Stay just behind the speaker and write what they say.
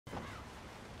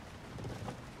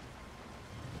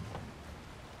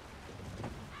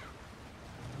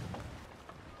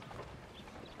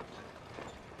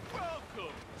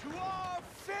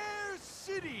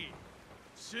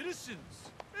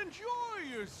Citizens, enjoy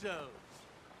yourselves.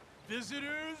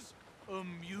 Visitors,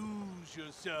 amuse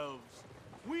yourselves.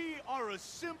 We are a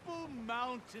simple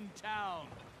mountain town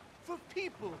for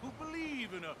people who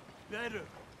believe in a better,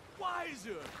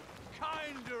 wiser,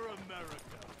 kinder America.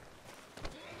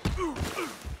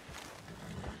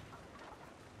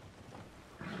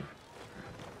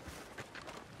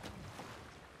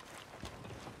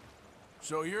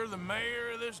 So you're the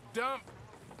mayor of this dump?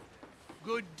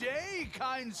 Good day,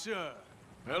 kind sir.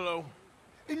 Hello.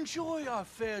 Enjoy our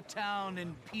fair town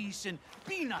in peace and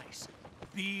be nice.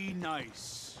 Be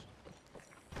nice.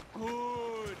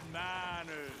 Good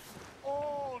manners.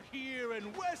 All here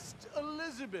in West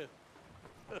Elizabeth.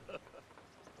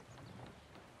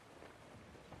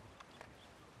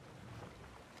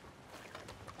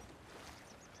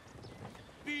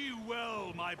 Be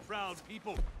well, my proud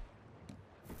people.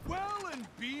 Well and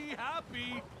be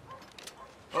happy.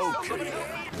 Okay.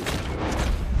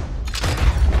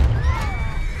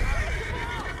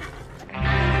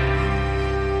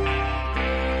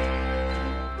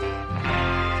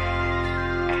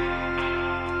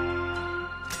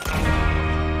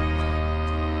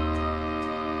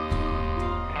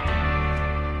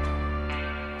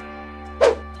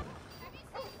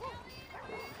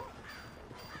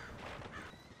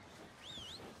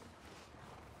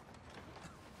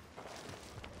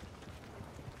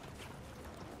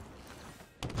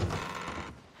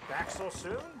 Back so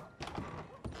soon?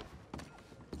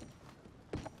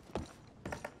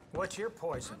 What's your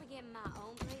poison?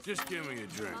 Just give me a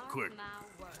drink, quick.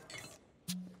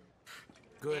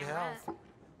 Good health.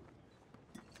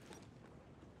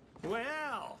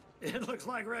 Well, it looks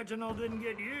like Reginald didn't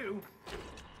get you.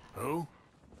 Who?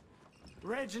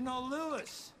 Reginald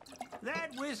Lewis.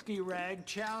 That whiskey rag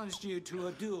challenged you to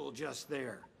a duel just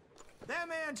there. That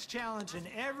man's challenging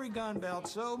every gun belt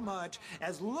so much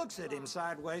as looks at him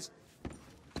sideways.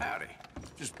 Howdy.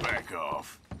 Just back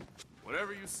off.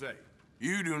 Whatever you say.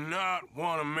 You do not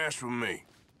want to mess with me.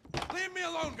 Leave me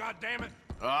alone, goddammit!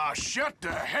 Ah, shut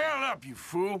the hell up, you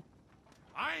fool!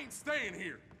 I ain't staying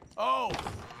here. Oh,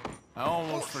 I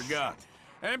almost forgot.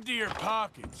 Empty your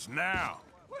pockets, now.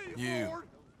 Please, You. Lord.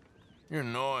 You're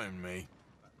annoying me.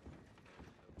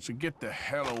 So get the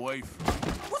hell away from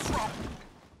me. What's wrong?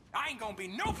 I ain't gonna be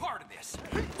no part of this.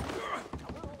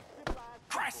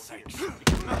 Christ's sakes.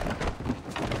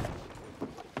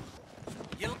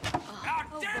 You... Ah,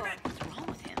 damn it! What's wrong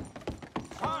with him?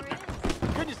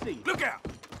 Good to see you. Look out!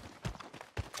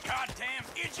 Goddamn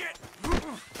idiot!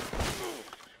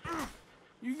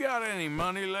 You got any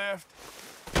money left?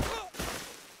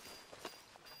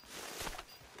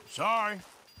 Sorry.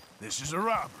 This is a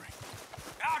robbery.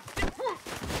 Ah,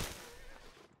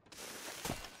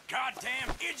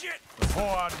 goddamn idiot! Before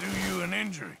I do you an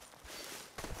injury.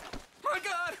 My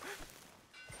God!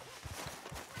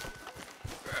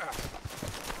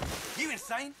 You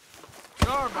insane?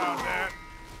 Sorry about that.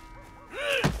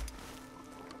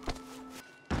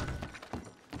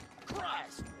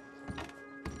 Christ!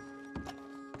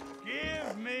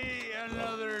 Give me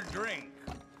another drink.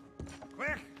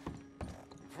 Quick!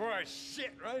 Before I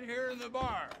shit right here in the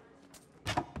bar.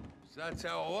 So that's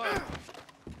how it was.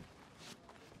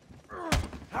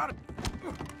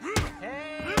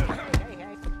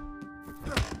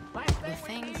 The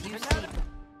things you see in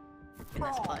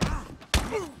this place.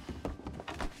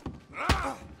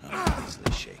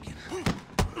 Obviously shaking.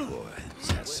 Boy, is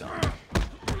that something.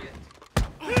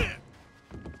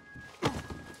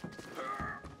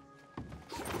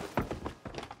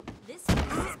 This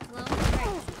place is blown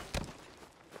crazy.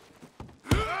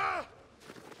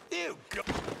 Ew, God.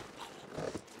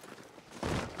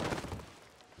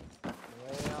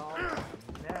 Well,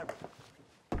 never.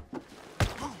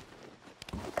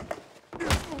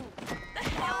 The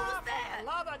hell was that?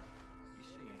 Love it! You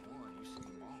see one, you see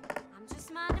them all. I'm just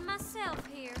minding myself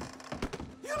here.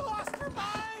 You lost your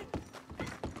mind!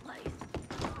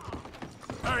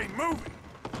 Hey, move it!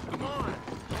 Come on.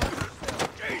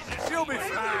 Jesus, you'll be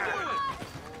fine.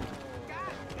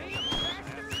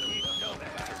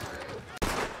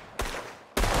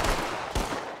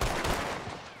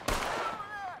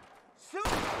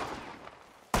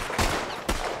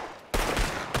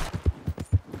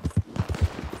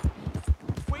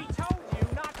 We told you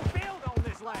not to build on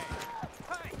this land.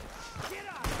 Hey, get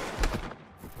up!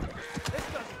 This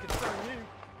doesn't concern you.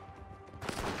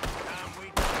 Time we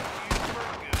take you for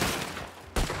good.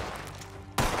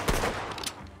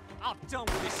 I'm done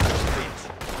with this son of a bitch.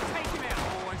 Take him out,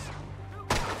 boys.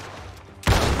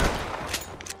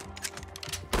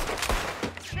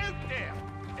 Shoot them!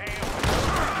 Damn!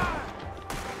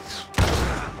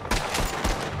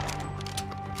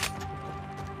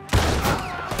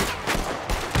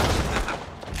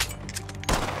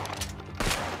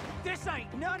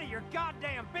 none of your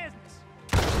goddamn business.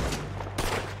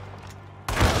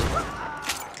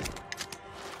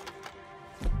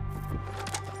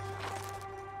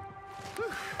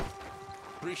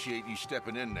 Appreciate you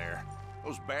stepping in there.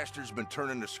 Those bastards been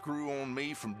turning the screw on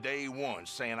me from day one,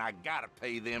 saying I gotta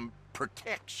pay them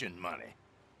protection money.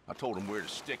 I told them where to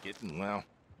stick it, and well,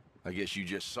 I guess you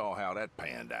just saw how that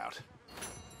panned out.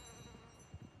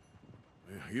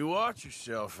 You watch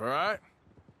yourself, all right?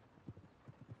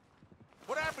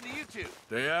 What happened to you two?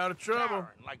 Stay out of trouble.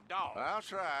 Cowering like dogs. I'll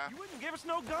try. You wouldn't give us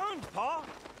no guns, Pa.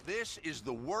 This is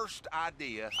the worst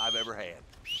idea I've ever had.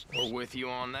 We're with you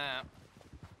on that.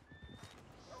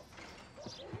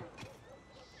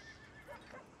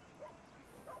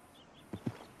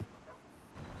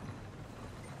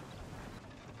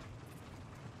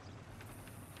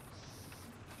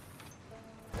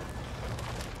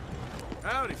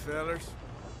 Howdy, fellers.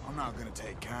 I'm not gonna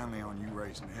take kindly on you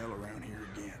raising hell around here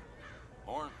again.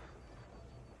 Or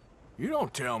You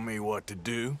don't tell me what to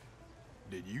do.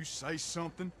 Did you say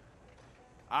something?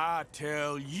 I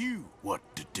tell you what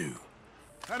to do.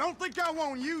 I don't think I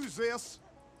want to use this.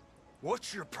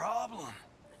 what's your problem?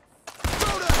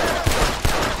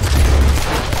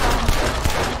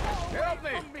 Help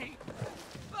me!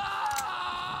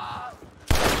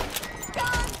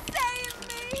 God save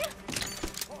me!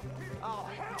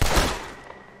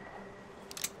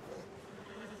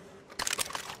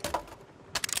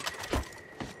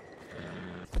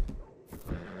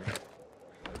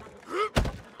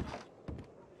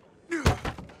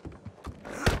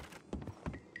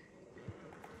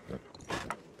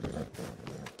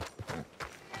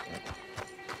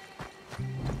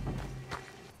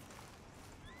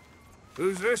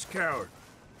 Who's this coward?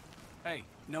 Hey,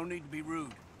 no need to be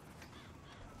rude.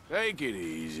 Take it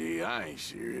easy. I ain't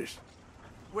serious.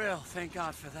 Well, thank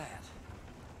God for that.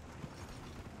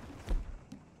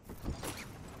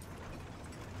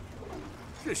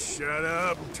 Just shut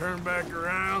up and turn back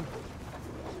around.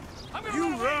 I'm gonna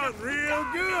You away run to- real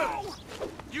good. No!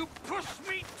 You pushed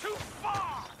me too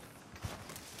far!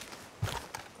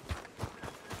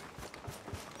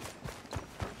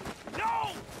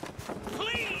 No!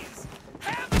 Please!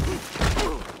 Help!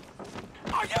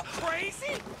 Are you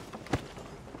crazy?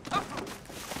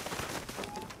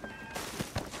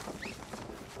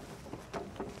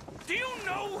 Do you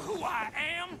know who I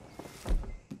am?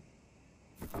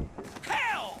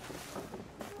 Hell!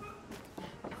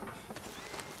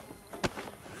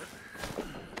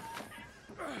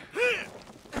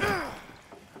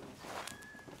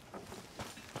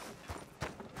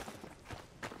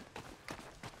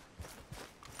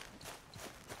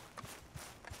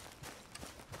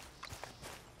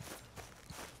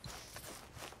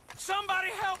 Somebody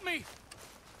help me!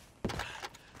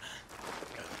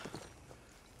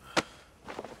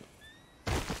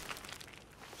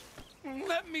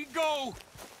 Let me go!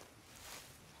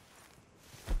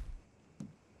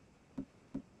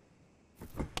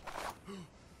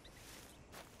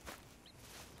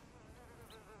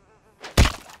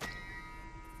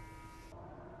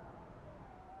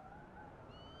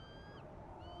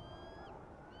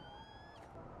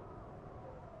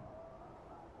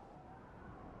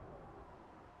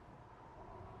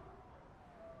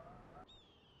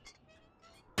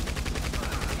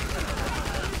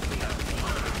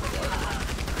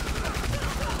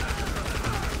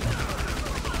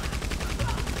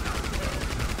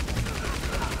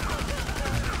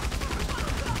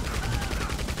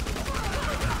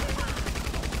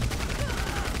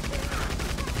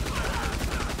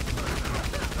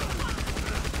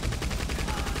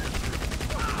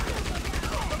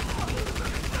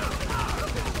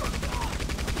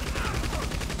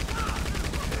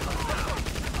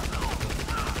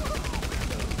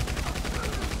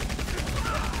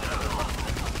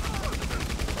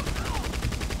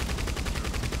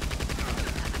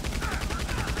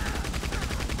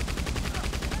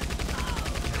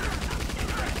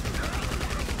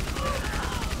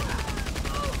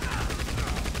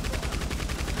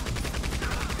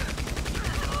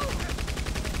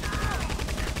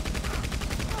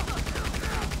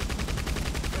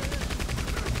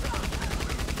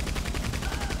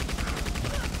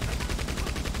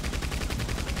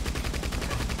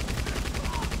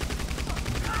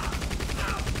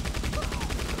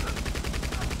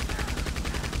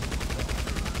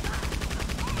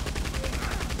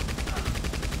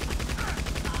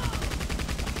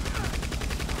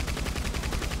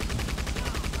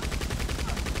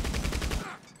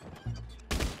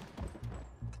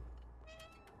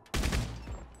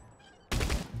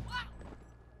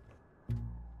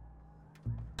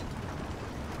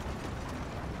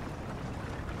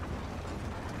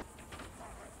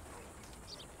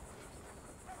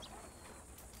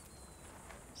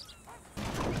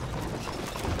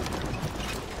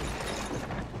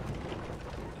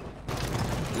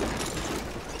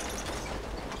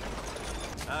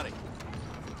 Howdy.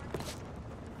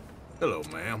 Hello,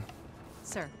 ma'am.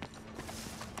 Sir.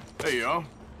 Hey, y'all.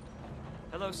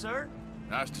 Hello, sir.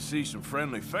 Nice to see some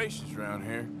friendly faces around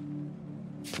here.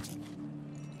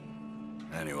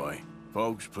 Anyway,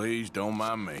 folks, please don't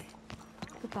mind me.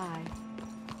 Goodbye.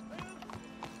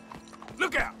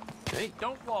 Look out! Hey,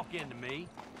 don't walk into me.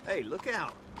 Hey, look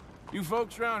out. You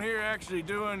folks around here actually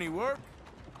do any work?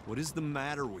 What is the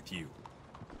matter with you?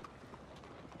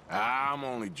 I'm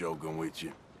only joking with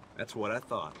you. That's what I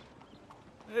thought.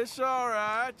 It's all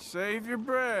right. Save your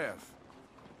breath.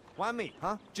 Why me,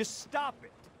 huh? Just stop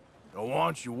it. Don't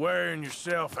want you wearing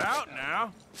yourself out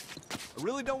now. I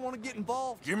really don't want to get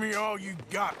involved. Give me all you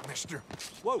got, mister.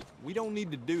 Whoa, we don't need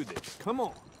to do this. Come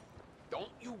on. Don't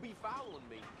you be fouling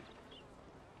me.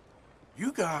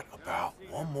 You got about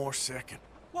one more second.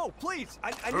 Whoa, please.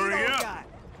 I need Hurry all up. I got.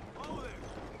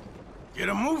 Get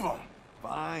a move on.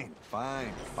 Fine,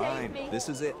 fine, Save fine. me. This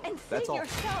is it. And That's save all.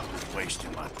 yourself.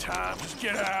 Wasting my time. Just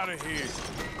get out of here.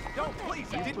 Don't, please.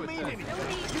 I didn't mean anything. No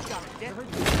need. You got it,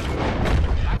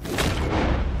 Dad.